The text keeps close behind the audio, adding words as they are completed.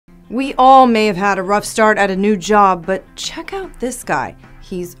We all may have had a rough start at a new job, but check out this guy.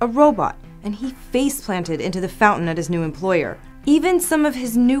 He's a robot, and he face-planted into the fountain at his new employer. Even some of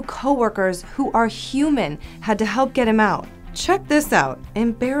his new coworkers, who are human, had to help get him out. Check this out.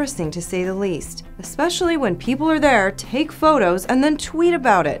 Embarrassing to say the least. Especially when people are there, take photos, and then tweet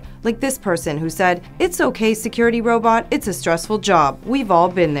about it. Like this person who said, "It's okay, security robot, it's a stressful job. We've all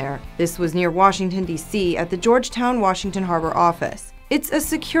been there." This was near Washington, D.C. at the Georgetown, Washington Harbor office. It's a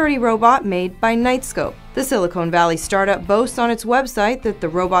security robot made by Knightscope. The Silicon Valley startup boasts on its website that the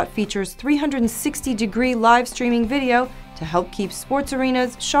robot features 360-degree live streaming video to help keep sports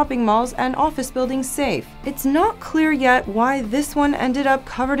arenas, shopping malls, and office buildings safe. It's not clear yet why this one ended up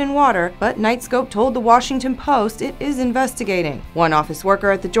covered in water, but Knightscope told the Washington Post it is investigating. One office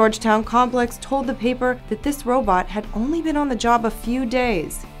worker at the Georgetown complex told the paper that this robot had only been on the job a few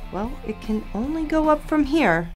days. Well, it can only go up from here.